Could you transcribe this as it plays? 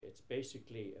It's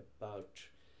basically about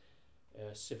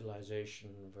civilization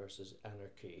versus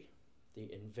anarchy.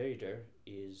 The invader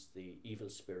is the evil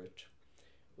spirit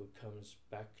who comes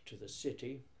back to the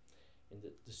city. And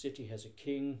the city has a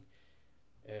king.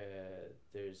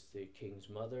 There's the king's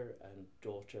mother and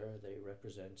daughter. They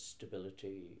represent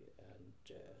stability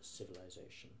and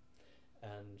civilization.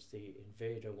 And the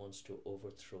invader wants to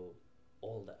overthrow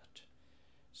all that.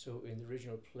 So in the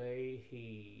original play,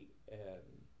 he's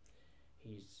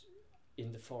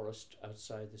in the forest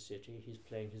outside the city. He's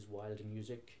playing his wild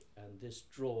music, and this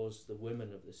draws the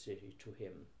women of the city to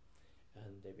him,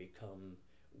 and they become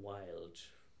wild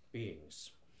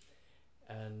beings.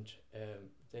 And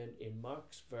then in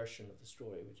Mark's version of the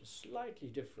story, which is slightly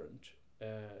different,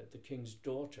 the king's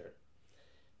daughter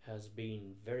has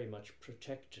been very much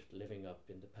protected living up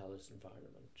in the palace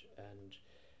environment, and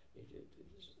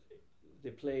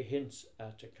the play hints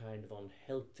at a kind of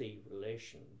unhealthy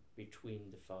relation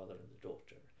between the father and the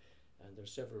daughter, and there are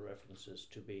several references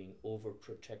to being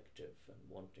overprotective and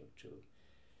wanting to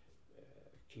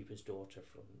keep his daughter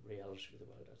from reality of the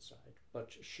world outside.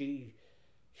 But she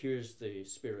hears the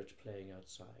spirit playing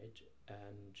outside,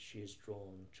 and she is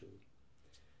drawn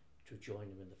to join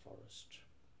him in the forest.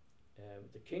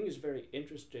 The king is a very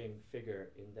interesting figure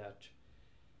in that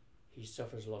he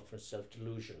suffers a lot from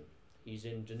self-delusion. He's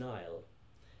in denial.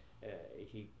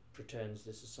 He pretends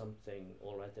this is something,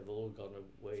 all right, they've all gone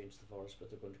away into the forest, but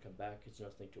they're going to come back. It's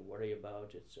nothing to worry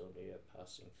about. It's only a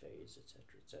passing phase, etc.,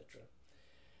 etc.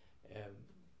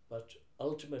 But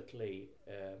ultimately,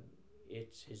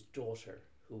 it's his daughter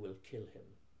who will kill him.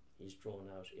 He's drawn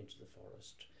out into the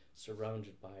forest,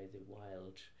 surrounded by the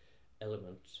wild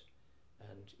element,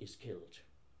 and is killed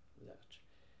with that.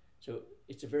 So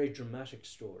it's a very dramatic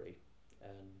story,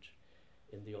 and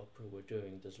in the opera we're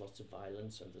doing, there's lots of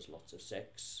violence and there's lots of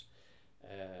sex.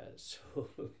 So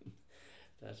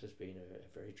that has been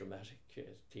a very dramatic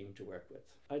theme to work with.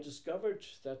 I discovered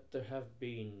that there have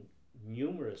been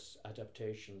numerous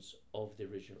adaptations of the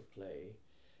original play,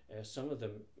 some of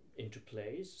them into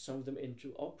plays, some of them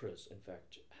into operas. In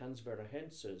fact, Hans Werner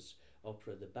Henze's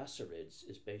opera The Bassarids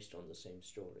is based on the same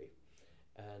story,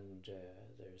 and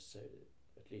there's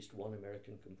at least one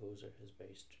American composer has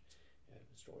based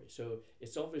the story. So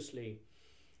it's obviously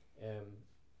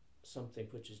something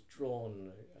which has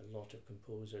drawn a lot of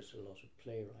composers, a lot of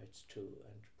playwrights to,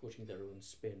 and putting their own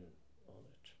spin on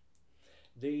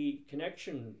it. The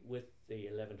connection with the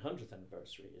 1100th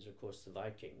anniversary is, of course, the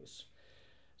Vikings.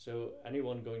 So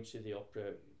anyone going to see the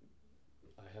opera,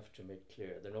 I have to make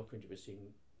clear, they're not going to be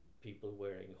seeing people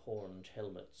wearing horned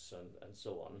helmets and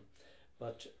so on.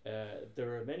 But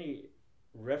there are many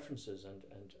references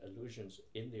and allusions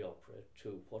in the opera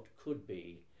to what could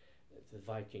be the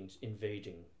Vikings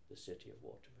invading the city of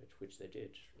Waterford, which they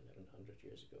did 1100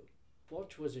 years ago.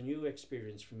 What was a new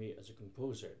experience for me as a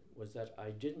composer was that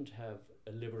I didn't have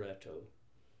a libretto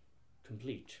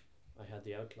complete. I had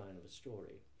the outline of a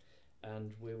story,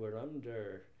 and we were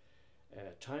under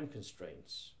time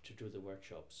constraints to do the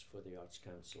workshops for the Arts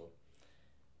Council,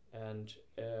 and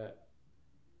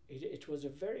it was a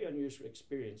very unusual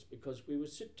experience, because we would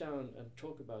sit down and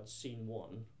talk about scene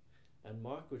one, and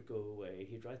Mark would go away,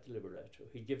 he'd write the libretto,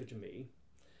 he'd give it to me,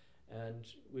 and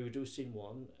we would do scene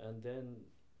one, and then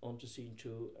on to scene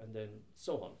two, and then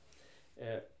so on.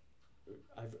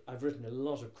 I've written a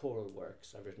lot of choral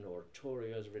works, I've written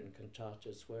oratorios, I've written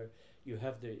cantatas, where you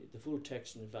have the full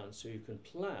text in advance, so you can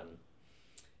plan.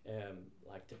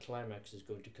 Like the climax is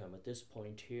going to come at this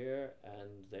point here,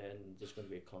 and then there's going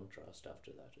to be a contrast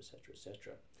after that, etc.,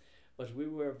 etc. But we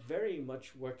were very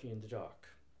much working in the dark,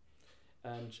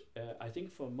 and I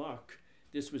think for Mark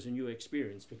this was a new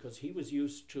experience, because he was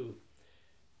used to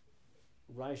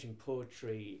writing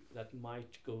poetry that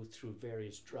might go through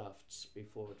various drafts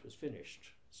before it was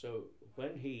finished. So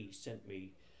when he sent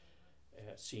me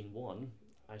scene one,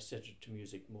 I set it to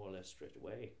music more or less straight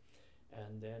away,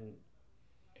 and then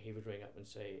he would ring up and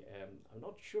say, I'm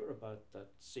not sure about that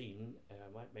scene,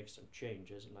 I might make some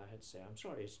changes, and I had to say, I'm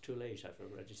sorry, it's too late, I've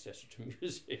already set it to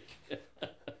music.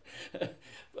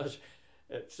 But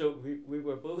so we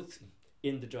were both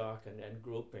in the dark and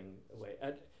groping away,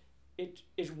 and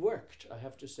it worked, I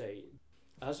have to say.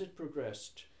 As it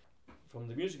progressed, from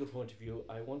the musical point of view,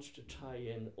 I wanted to tie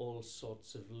in all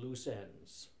sorts of loose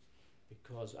ends,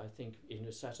 because I think in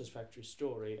a satisfactory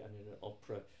story and in an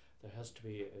opera there has to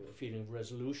be a feeling of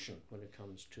resolution when it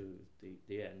comes to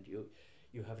the end.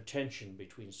 You have a tension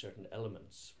between certain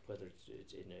elements, whether it's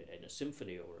in a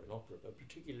symphony or an opera, but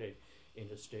particularly in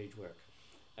a stage work.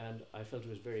 And I felt it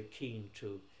was very keen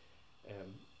to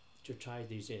tie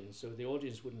these in, so the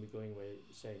audience wouldn't be going away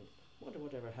saying, wonder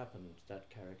whatever happened to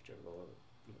that character, or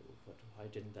why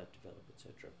didn't that develop,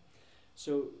 etc.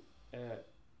 So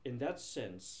in that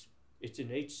sense, it's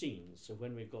in 8 scenes. So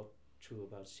when we got to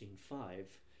about scene 5,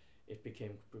 it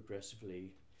became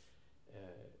progressively.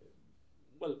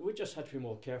 Well, we just had to be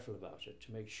more careful about it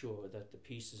to make sure that the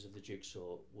pieces of the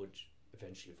jigsaw would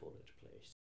eventually fall into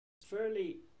place.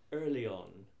 Fairly early on,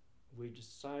 we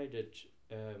decided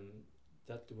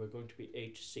that there were going to be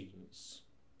 8 scenes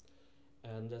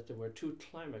and that there were 2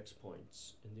 climax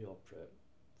points in the opera.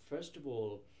 First of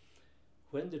all,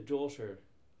 when the daughter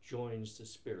joins the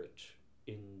spirit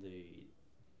in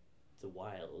the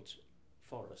wild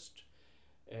forest,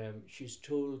 she's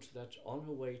told that on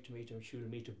her way to meet him, she will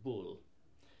meet a bull,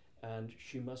 and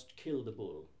she must kill the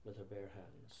bull with her bare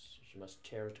hands. She must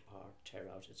tear it apart, tear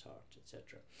out its heart,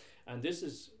 etc. And this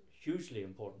is hugely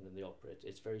important in the opera.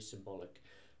 It's very symbolic,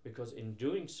 because in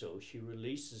doing so, she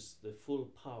releases the full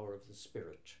power of the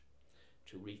spirit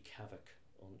to wreak havoc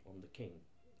on the king,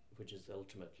 which is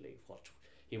ultimately what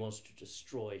he wants to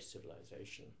destroy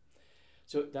civilization.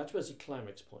 So that was a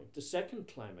climax point. The second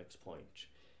climax point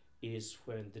is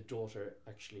when the daughter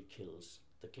actually kills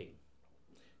the king.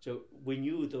 So we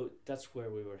knew that's where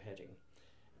we were heading.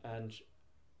 And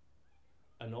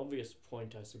an obvious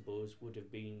point, I suppose, would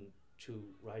have been to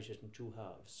write it in 2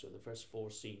 halves. So the first 4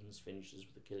 scenes finishes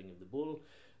with the killing of the bull,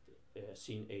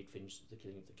 scene 8 finishes with the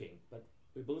killing of the king. But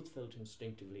we both felt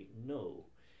instinctively no.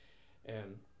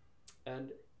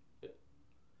 And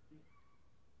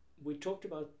we talked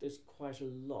about this quite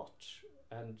a lot,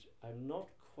 and I'm not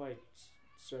quite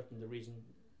certain the reason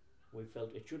we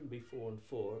felt it shouldn't be 4 and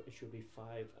 4, it should be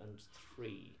 5 and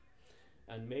 3.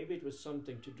 And maybe it was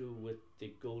something to do with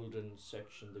the golden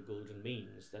section, the golden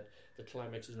means, that the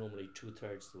climax is normally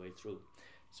 2/3 the way through.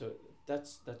 So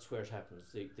that's where it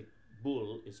happens. The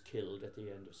bull is killed at the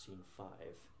end of scene 5,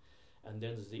 and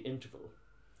then there's the interval,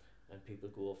 and people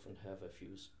go off and have a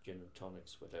few gin and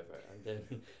tonics, whatever, and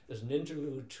then there's an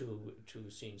interlude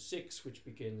to scene 6, which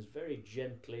begins very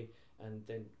gently, and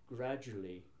then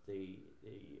gradually the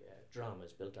drama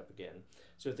is built up again.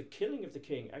 So the killing of the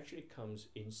king actually comes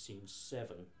in scene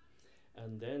 7,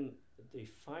 and then the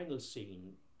final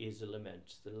scene is a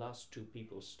lament. The last 2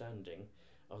 people standing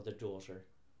are the daughter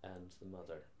and the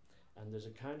mother, and there's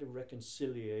a kind of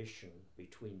reconciliation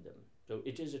between them. So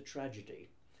it is a tragedy.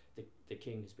 The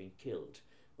king has been killed,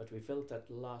 but we felt that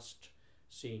last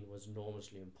scene was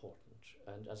enormously important,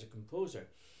 and as a composer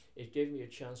it gave me a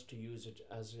chance to use it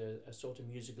as a sort of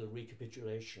musical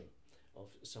recapitulation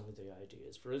of some of the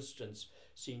ideas. For instance,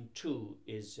 scene 2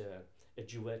 is a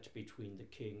duet between the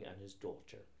king and his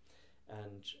daughter,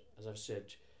 and as I've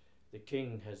said, the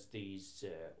king has these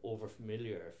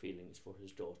over-familiar feelings for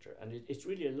his daughter, and it's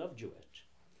really a love duet.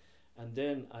 And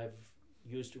then I've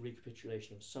used a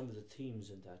recapitulation of some of the themes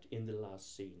in that in the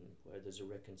last scene, where there's a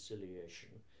reconciliation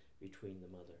between the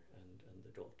mother and the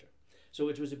daughter. So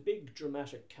it was a big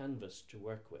dramatic canvas to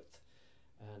work with,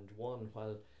 and one,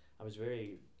 while I was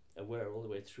very aware all the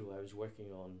way through I was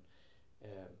working on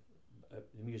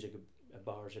the music a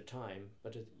bar at a time,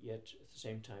 but yet at the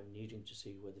same time needing to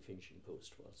see where the finishing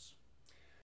post was.